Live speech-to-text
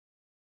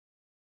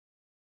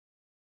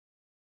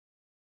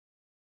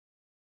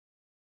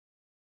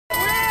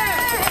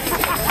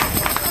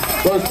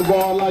First of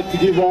all, I'd like to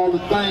give all the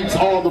thanks,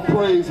 all the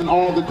praise, and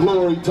all the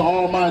glory to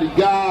Almighty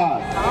God.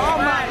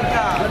 Almighty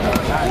God.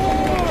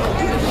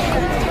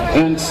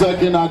 And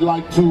second, I'd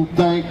like to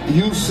thank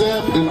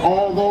Yusef and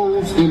all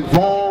those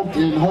involved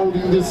in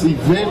holding this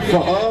event for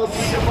us.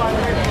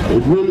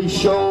 It really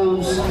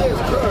shows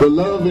the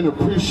love and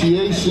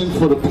appreciation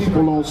for the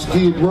people on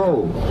Skid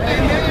Row.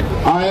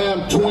 I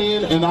am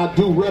twin and I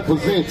do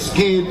represent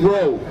Skid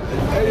Row.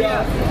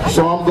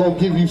 So I'm going to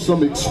give you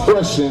some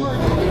expression.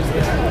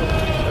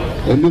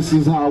 And this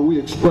is how we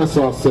express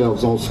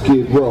ourselves on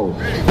Skid Row.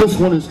 This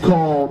one is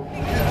called,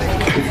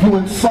 "If you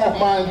insult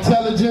my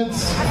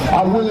intelligence,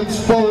 I will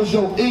expose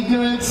your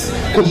ignorance,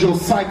 because your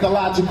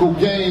psychological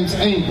games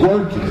ain't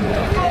working."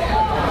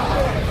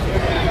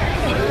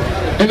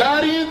 An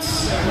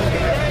audience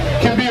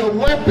can be a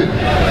weapon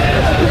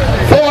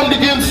formed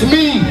against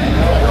me,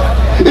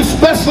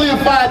 especially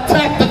if I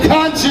attack the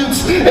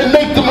conscience and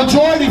make the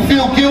majority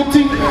feel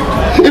guilty.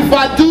 If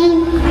I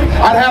do,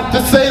 I'd have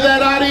to say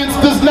that audience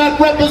does not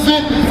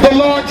represent the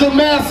larger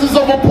masses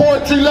of a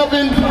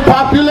poetry-loving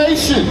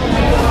population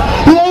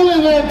who only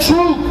want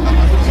truth,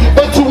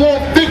 but to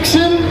want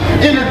fiction,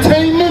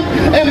 entertainment,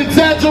 and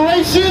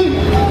exaggeration,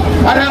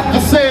 I'd have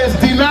to say it's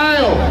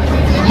denial,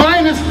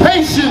 minus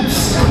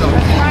patience,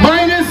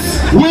 minus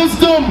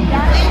wisdom,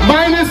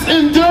 minus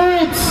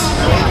endurance.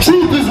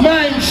 Truth is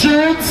my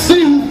insurance.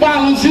 See who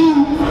follows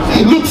you.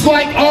 Looks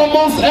like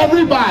almost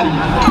everybody.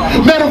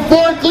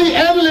 Metaphorically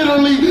and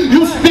literally,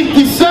 you speak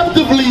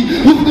deceptively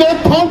with no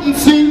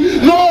potency,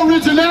 no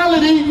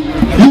originality.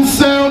 You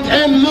sound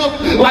and look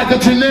like a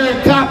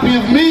generic copy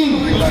of me.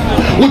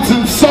 What's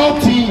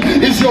insulting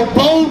is your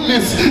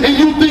boldness, and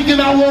you thinking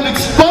I won't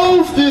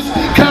expose this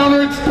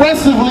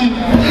counter-expressively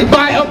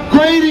by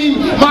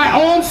upgrading my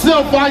own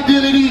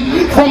self-identity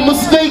from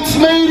mistakes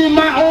made in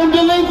my own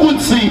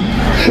delinquency.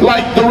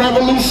 Like the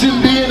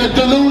revolution being a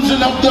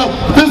delusion of the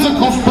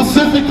physical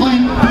specifically.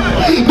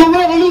 The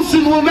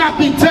revolution will not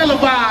be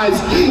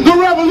televised. The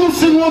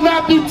revolution will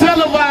not be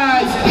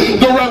televised.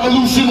 The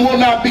revolution will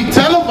not be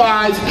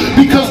televised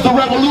because the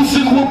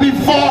revolution will be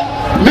fought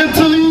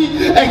mentally,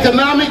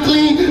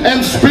 economically,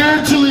 and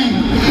spiritually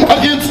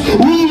against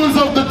rulers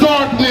of the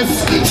darkness,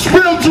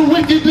 spiritual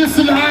wickedness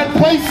in high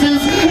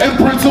places, and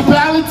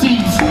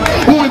principalities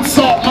who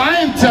insult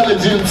my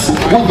intelligence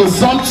with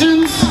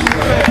assumptions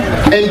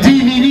and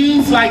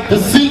DVDs like The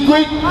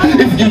Secret.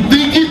 If you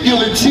think it,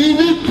 you'll achieve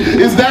it.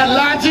 Is that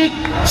logic?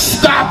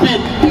 Stop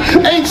it.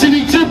 Ancient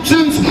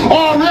Egyptians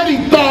already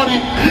thought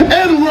it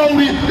and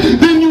wrote it.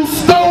 Then you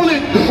stole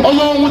it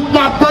along with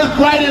my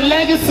birthright and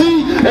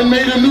legacy and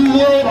made a new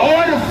world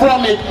order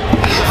from it.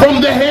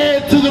 From the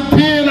head to the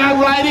pen, I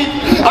write it.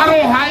 I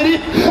don't hide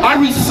it. I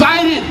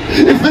recite it.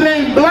 If it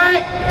ain't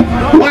black,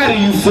 why do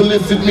you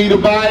solicit me to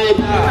buy it?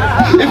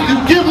 If you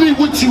give me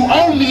what you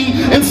owe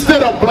me,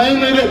 instead of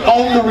blaming it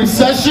on the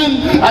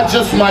recession, I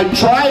just might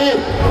try it.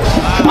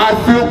 I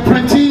feel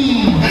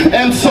pretty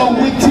and so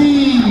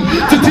witty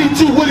to teach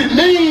you what it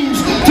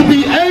means to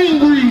be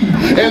angry.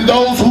 And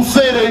those who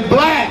say they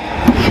black,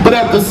 but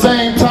at the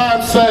same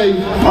time say,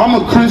 I'm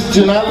a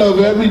Christian, I love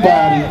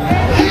everybody.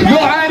 Your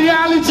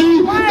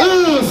ideology,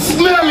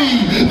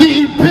 smelly,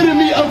 the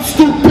epitome of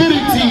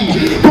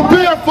stupidity.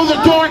 Prepare for the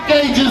dark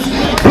ages,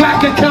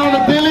 black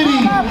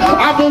accountability.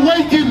 I've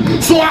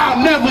awakened, so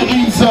I'll never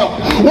ease up.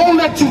 Won't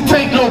let you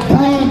take no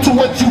broom to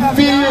what you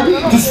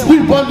fear, to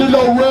sweep under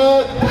no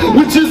rug,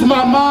 which is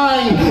my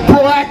mind,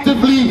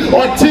 proactively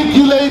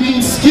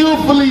articulating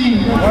skillfully.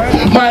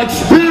 My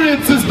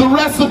experience is the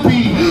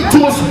recipe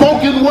to a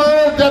spoken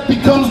word that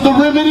becomes the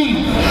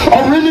remedy.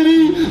 A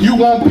remedy you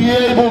won't be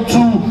able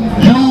to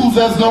use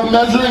as no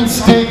measuring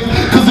stick,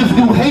 because if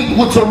you hate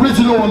what's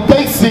original and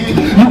basic,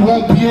 you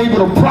won't be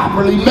able to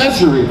properly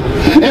measure it.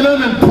 And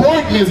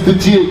unimportant is the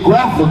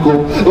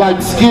geographical,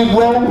 like Skid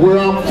Row, where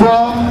I'm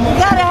from,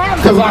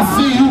 because I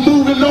see you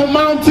moving no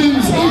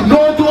mountains,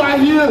 nor do I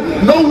hear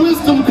no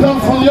wisdom come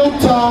from your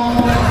tongue.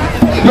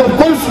 Your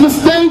first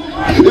mistake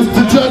is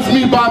to judge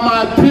me by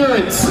my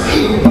appearance.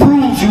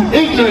 Proves you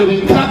ignorant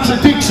and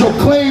contradicts your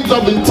claims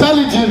of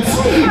intelligence.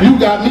 You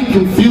got me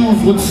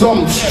confused with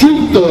some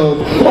street thug,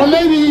 or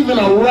maybe even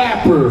a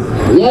rapper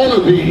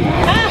wannabe.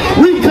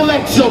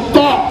 Recollect your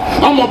thought.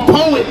 I'm a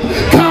poet,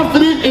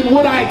 confident in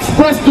what I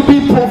express to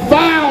be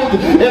profound,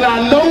 and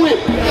I know it.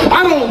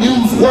 I don't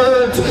use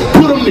words,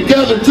 put them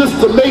together just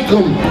to make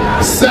them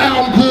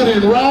sound good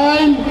and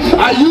rhyme.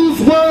 I use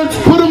words,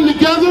 put them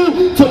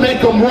together to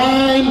make them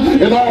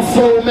rhyme and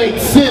also make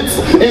sense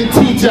and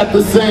teach at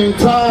the same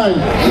time.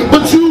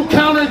 But you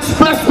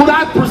counter-express what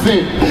I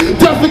present,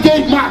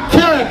 defecate my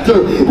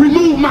character,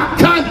 remove my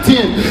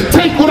content,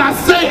 take what I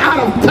say out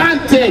of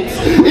context.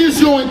 Is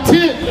your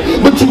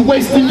intent, but you're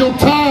wasting your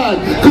time,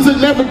 because it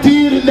never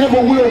did, it never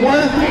will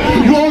work.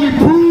 You only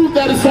prove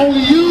that it's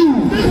only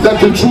you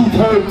that the truth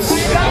hurts.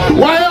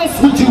 Why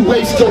else would you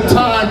waste your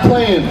time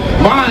playing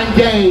mind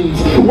games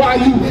while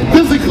you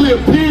physically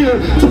appear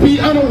to be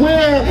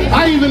unaware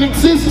I even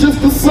exist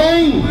just the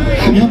same?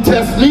 You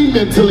test me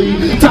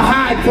mentally to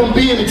hide from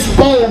being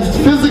exposed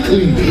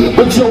physically,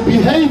 but your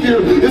behavior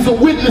is a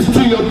witness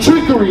to your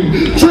trickery.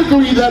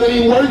 Trickery that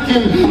ain't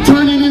working,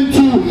 turning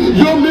into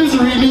your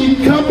misery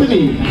need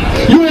company.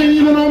 You ain't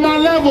even on my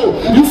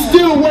level. You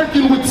still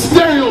working with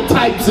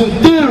stereotypes and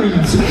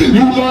theories.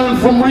 You learn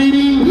from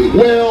reading.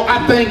 Well,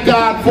 I thank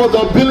God for the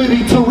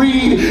ability to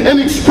read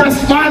and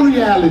express my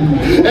reality.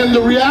 And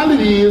the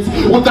reality is,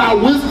 without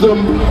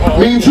wisdom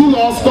means you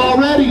lost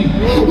already.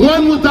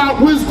 One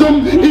without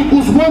wisdom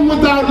equals one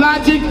without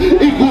logic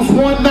equals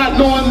one not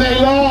knowing they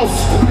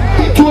lost.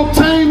 To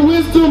obtain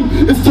wisdom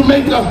is to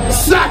make a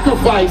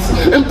sacrifice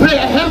and pay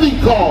a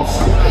heavy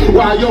cost.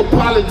 While your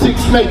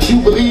politics makes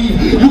you believe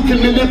you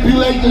can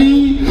manipulate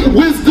me,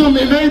 wisdom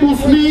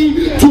enables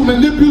me to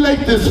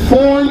manipulate this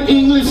foreign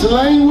English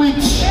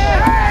language.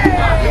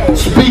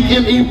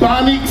 Speaking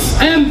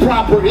Ebonics and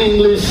proper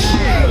English,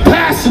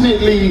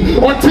 passionately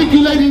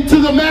articulating to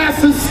the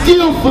masses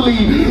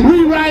skillfully,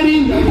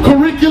 rewriting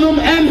curriculum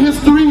and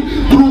history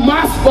through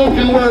my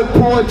spoken word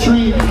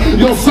poetry.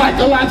 Your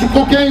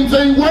psychological games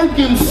ain't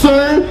working,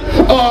 sir.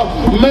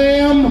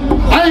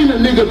 Ma'am, I ain't a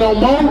nigga no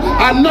more.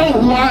 I know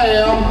who I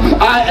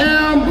am. I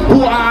am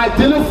who I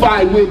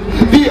identify with.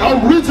 The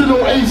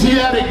original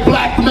Asiatic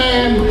black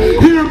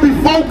man here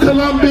before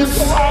Columbus,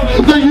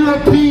 the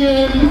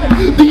European,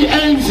 the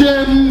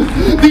Asian,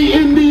 the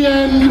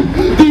Indian,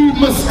 the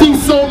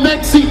mestizo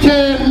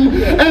Mexican,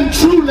 and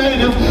true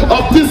native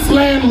of this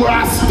land where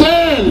I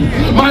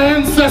stand. My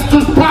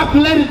ancestors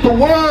populated the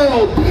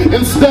world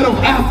instead of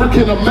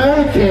African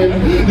American.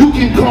 You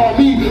can call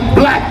me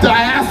black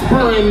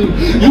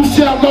diasporan. You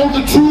shall know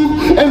the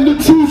truth, and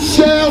the truth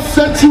shall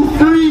set you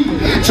free.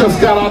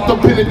 Just got out the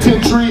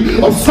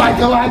penitentiary of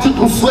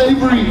psychological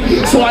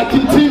slavery, so I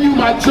continue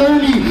my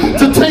journey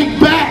to take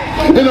back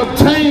and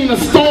obtain a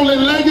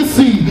stolen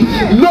legacy.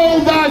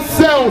 Know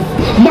thyself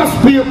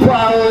must be a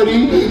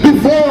priority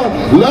before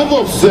love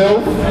of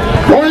self,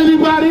 or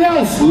anybody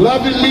else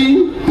loving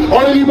me,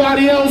 or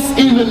anybody else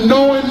even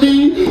knowing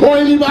me, or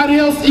anybody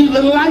else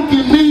even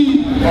liking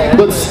me.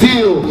 But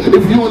still,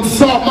 if you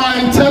insult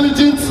my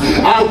intelligence,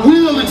 I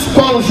will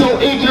expose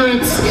your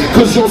ignorance,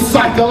 because your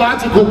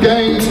psychological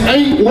games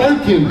ain't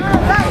working.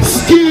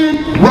 Skid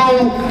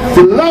Row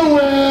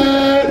flowing.